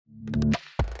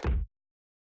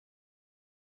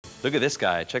Look at this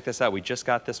guy. Check this out. We just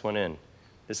got this one in.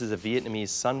 This is a Vietnamese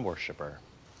sun worshiper.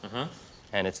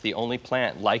 And it's the only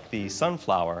plant like the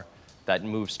sunflower that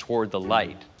moves toward the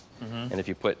light. And if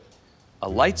you put a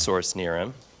light source near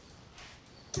him,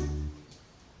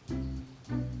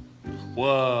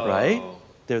 whoa. Right?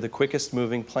 They're the quickest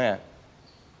moving plant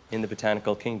in the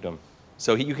botanical kingdom.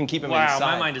 So you can keep them inside.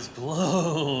 Wow, my mind is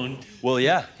blown. Well,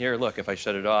 yeah. Here, look, if I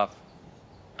shut it off.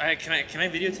 All right, can I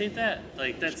videotape that?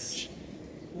 Like, that's,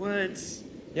 what?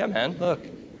 Yeah, man, look.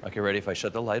 Okay, ready? If I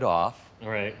shut the light off. All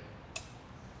right.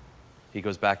 He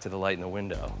goes back to the light in the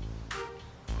window.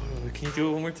 Oh, can you do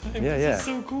it one more time? Yeah, This is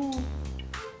so cool.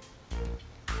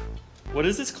 What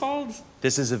is this called?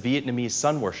 This is a Vietnamese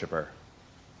sun worshiper.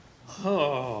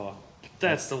 Oh,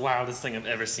 that's the wildest thing I've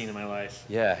ever seen in my life.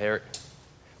 Yeah, here.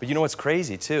 But you know what's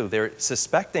crazy, too? They're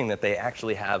suspecting that they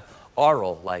actually have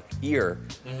aural, like ear,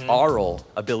 aural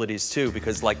abilities, too,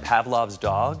 because like Pavlov's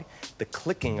dog, the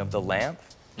clicking of the lamp,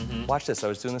 watch this, I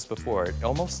was doing this before, it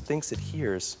almost thinks it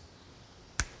hears.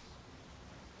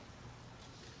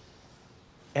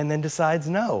 And then decides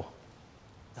no.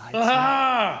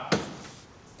 Ah!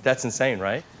 That's insane,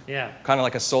 right? Yeah. Kind of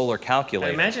like a solar I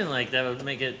calculator. imagine like that would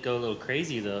make it go a little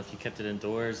crazy though if you kept it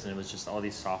indoors and it was just all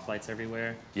these soft lights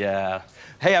everywhere. Yeah.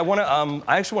 Hey, I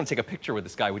actually want to take a picture with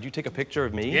this guy. Would you take a picture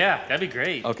of me? Yeah, that'd be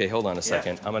great. Okay, hold on a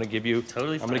second. I'm gonna give you.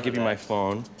 My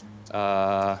phone.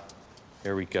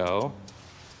 Here we go.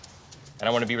 And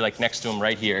I want to be like next to him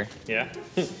right here. Yeah.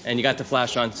 And you got the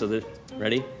flash on, so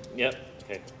ready? Yep.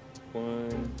 Okay.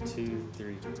 1, 2,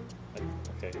 3.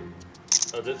 Okay.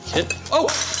 Oh, Hit. Oh!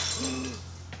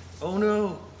 Oh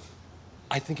no!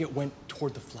 I think it went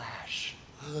toward the flash.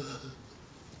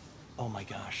 Oh my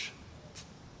gosh.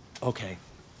 Okay.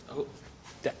 Oh,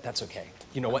 that's okay.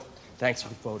 You know what? Thanks for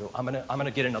the photo. I'm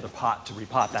gonna get another pot to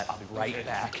repot that. I'll be right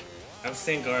back. I'm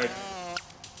staying guard.